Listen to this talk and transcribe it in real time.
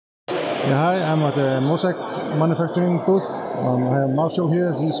Yeah, hi, I'm at the Mosaik Manufacturing booth. I have Marshall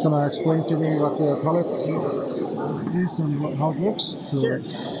here. He's going to explain to me what the palette is and how it works. Sure.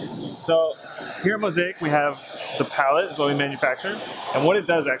 So here at Mosaik, we have the palette is what we manufacture. And what it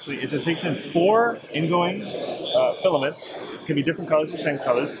does actually is it takes in 4 ingoing filaments. It can be different colors or same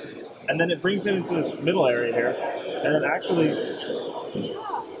colors. And then it brings it into this middle area here. And then actually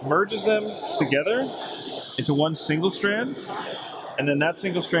merges them together into one single strand. And then that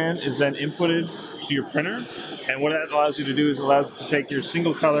single strand is then inputted to your printer. And what that allows you to do is it allows you to take your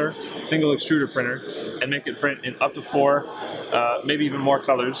single color, single extruder printer and make it print in up to 4, maybe even more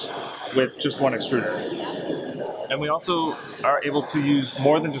colors with just one extruder. And we also are able to use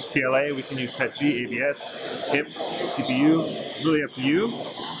more than just PLA. We can use PETG, ABS, HIPS, TPU. It's really up to you.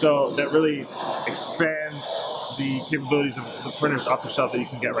 So that really expands the capabilities of the printers off the shelf that you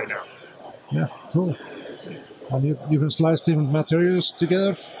can get right now. Yeah, cool. And you can slice different materials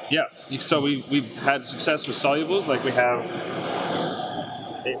together? Yeah, so we've had success with solubles. Like we have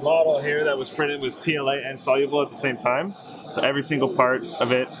a model here that was printed with PLA and soluble at the same time. So every single part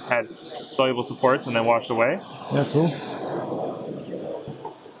of it had soluble supports and then washed away. Yeah, cool.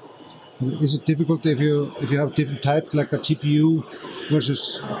 Is it difficult if you have different types, like a TPU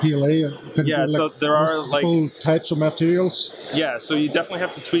versus PLA? Yeah, so there are like types of materials. Yeah, so you definitely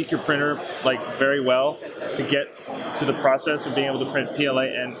have to tweak your printer like very well to get to the process of being able to print PLA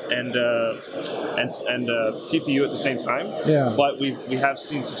and TPU at the same time. Yeah. But we have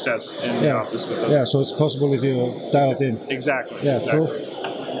seen success in the office with those. Yeah, so it's possible if you dial it in. Exactly. Yeah, exactly. cool.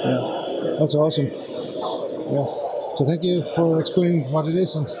 Yeah, that's awesome. Yeah. So thank you for explaining what it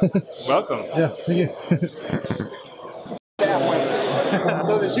is. And welcome. Yeah, thank you.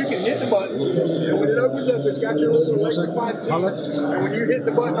 So that you can hit the button, and when it opens up, it's got your little electrified palette. And when you hit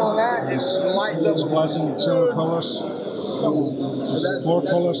the button on that, it lights up. Splicing 7 colors, 4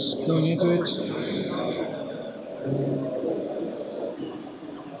 colors going into it.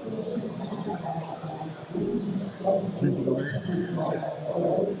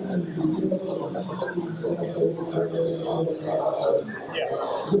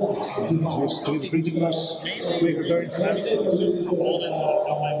 Here's 3D printing press, maker going.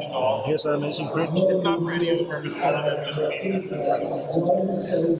 Here's our amazing print. It's not for any other purpose other than just